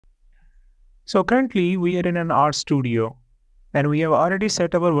So currently we are in an Rstudio and we have already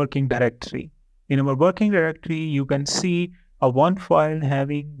set our working directory. In our working directory, you can see a one file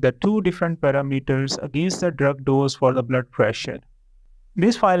having the two different parameters against the drug dose for the blood pressure.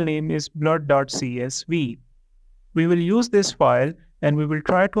 This file name is blood.csv. We will use this file and we will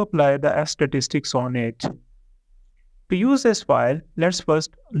try to apply the F statistics on it. To use this file, let's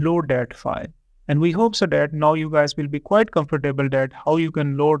first load that file. And we hope so that now you guys will be quite comfortable that how you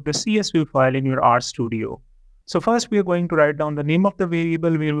can load the CSV file in your Rstudio. So first we are going to write down the name of the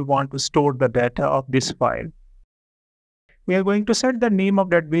variable where we want to store the data of this file. We are going to set the name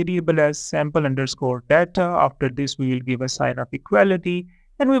of that variable as sample_data. After this, we will give a sign of equality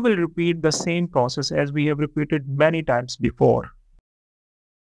and we will repeat the same process as we have repeated many times before.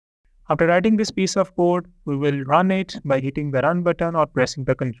 After writing this piece of code, we will run it by hitting the run button or pressing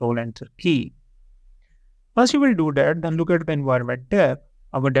the Ctrl-Enter key. Once you will do that, then look at the environment tab.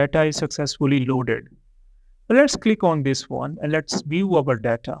 Our data is successfully loaded. So let's click on this one and let's view our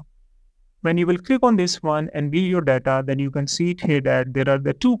data. When you will click on this one and view your data, then you can see it here that there are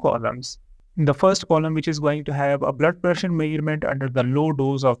the two columns. In the first column, which is going to have a blood pressure measurement under the low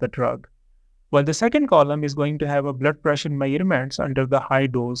dose of the drug, while the second column is going to have a blood pressure measurements under the high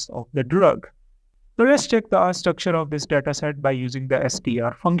dose of the drug. So let's check the structure of this dataset by using the str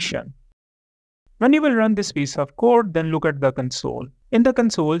function. When you will run this piece of code, then look at the console. In the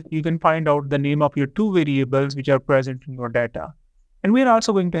console, you can find out the name of your two variables which are present in your data. And we are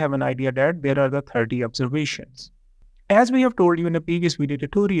also going to have an idea that there are the 30 observations. As we have told you in a previous video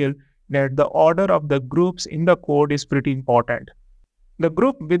tutorial, that the order of the groups in the code is pretty important. The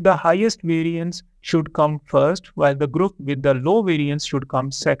group with the highest variance should come first, while the group with the low variance should come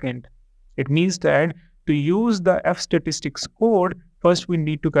second. It means that to use the F statistics code, first we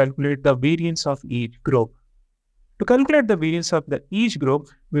need to calculate the variance of each group. To calculate the variance of each group,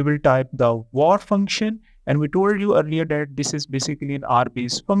 we will type the var function, and we told you earlier that this is basically an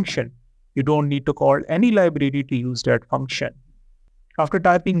R-based function. You don't need to call any library to use that function. After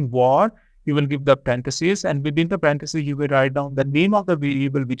typing var, you will give the parentheses, and within the parentheses, you will write down the name of the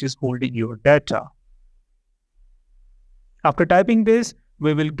variable which is holding your data. After typing this,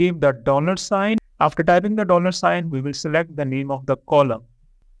 we will give the $sign. After typing the $sign, we will select the name of the column.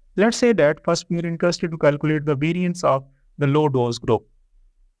 Let's say that first we are interested to calculate the variance of the low dose group.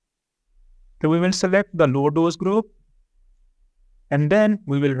 So we will select the low dose group and then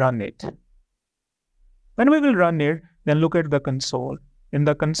we will run it. When we will run it, then look at the console. In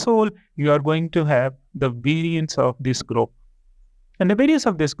the console, you are going to have the variance of this group. And the variance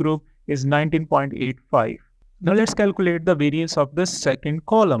of this group is 19.85. Now let's calculate the variance of the second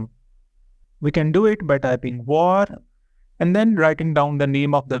column. We can do it by typing var and then writing down the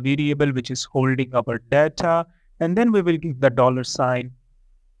name of the variable which is holding our data, and then we will give the $sign.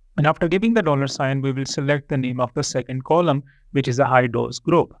 And after giving the $sign, we will select the name of the second column, which is a high dose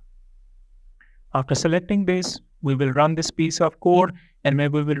group. After selecting this, we will run this piece of code, and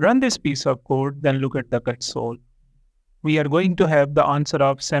when we will run this piece of code, then look at the console. We are going to have the answer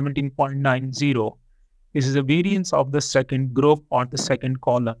of 17.90. This is a variance of the second group or the second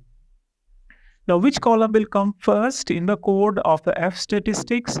column. Now, which column will come first in the code of the F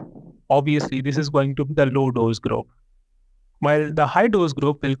statistics? Obviously, this is going to be the low dose group, while the high dose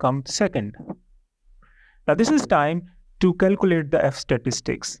group will come second. Now, this is time to calculate the F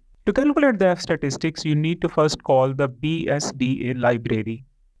statistics. To calculate the F statistics, you need to first call the BSDA library.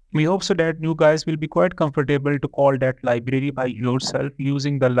 We hope so that you guys will be quite comfortable to call that library by yourself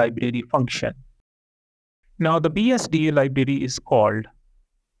using the library function. Now, the BSDA library is called.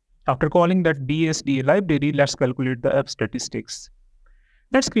 After calling that BSDA library, let's calculate the F statistics.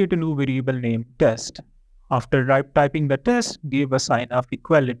 Let's create a new variable named test. After typing the test, give a sign of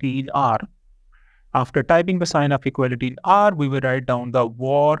equality in R. After typing the sign of equality in R, we will write down the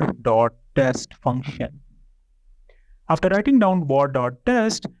var.test function. After writing down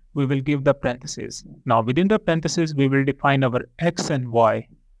var.test, we will give the parentheses. Now within the parentheses, we will define our X and Y.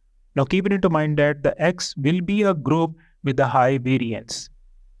 Now keep it into mind that the X will be a group with a high variance.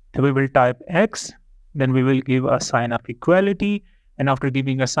 So we will type X, then we will give a sign of equality, and after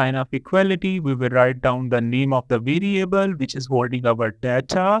giving a sign of equality, we will write down the name of the variable which is holding our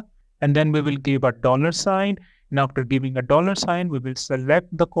data, and then we will give a $sign, and after giving a $sign, we will select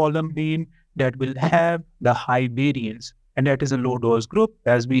the column name that will have the high variance, and that is a low dose group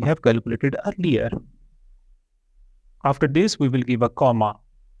as we have calculated earlier. After this, we will give a comma.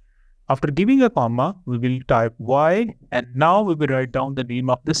 After giving a comma, we will type Y, and now we will write down the name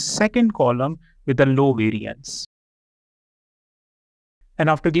of the second column with a low variance. And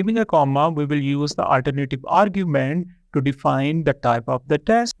after giving a comma, we will use the alternative argument to define the type of the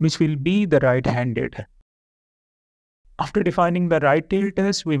test, which will be the right-handed. After defining the right tail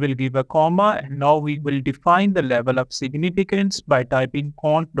test, we will give a comma, and now we will define the level of significance by typing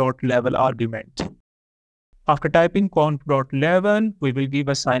conf.level argument. After typing conf.level, we will give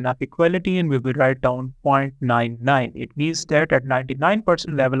a sign of equality and we will write down 0.99. It means that at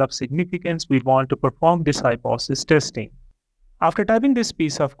 99% level of significance, we want to perform this hypothesis testing. After typing this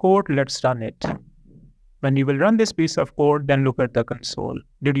piece of code, let's run it. When you will run this piece of code, then look at the console.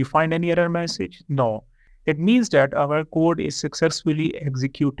 Did you find any error message? No. It means that our code is successfully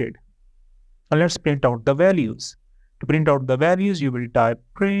executed. Now let's print out the values. To print out the values, you will type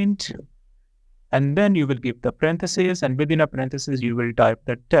print, and then you will give the parentheses, and within a parenthesis, you will type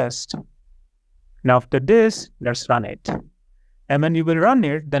the test. Now after this, let's run it. And when you will run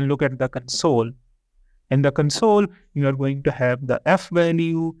it, then look at the console. In the console, you are going to have the F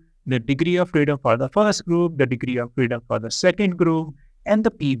value, the degree of freedom for the first group, the degree of freedom for the second group, and the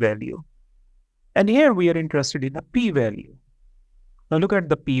P value. And here we are interested in the P value. Now look at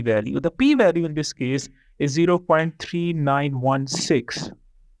the P value. The P value in this case is 0.3916.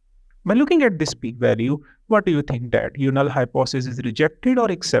 By looking at this P value, what do you think that your null hypothesis is rejected or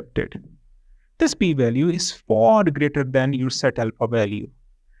accepted? This P value is far greater than your set alpha value.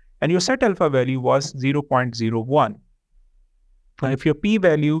 And your set alpha value was 0.01. Now if your P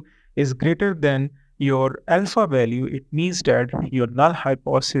value is greater than your alpha value, it means that your null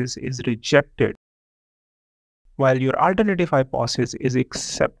hypothesis is rejected, while your alternative hypothesis is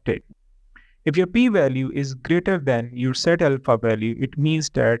accepted. If your P value is greater than your set alpha value, it means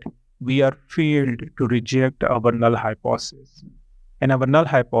that we are failed to reject our null hypothesis, and our null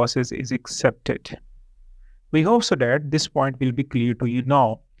hypothesis is accepted. We hope so that this point will be clear to you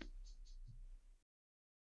now.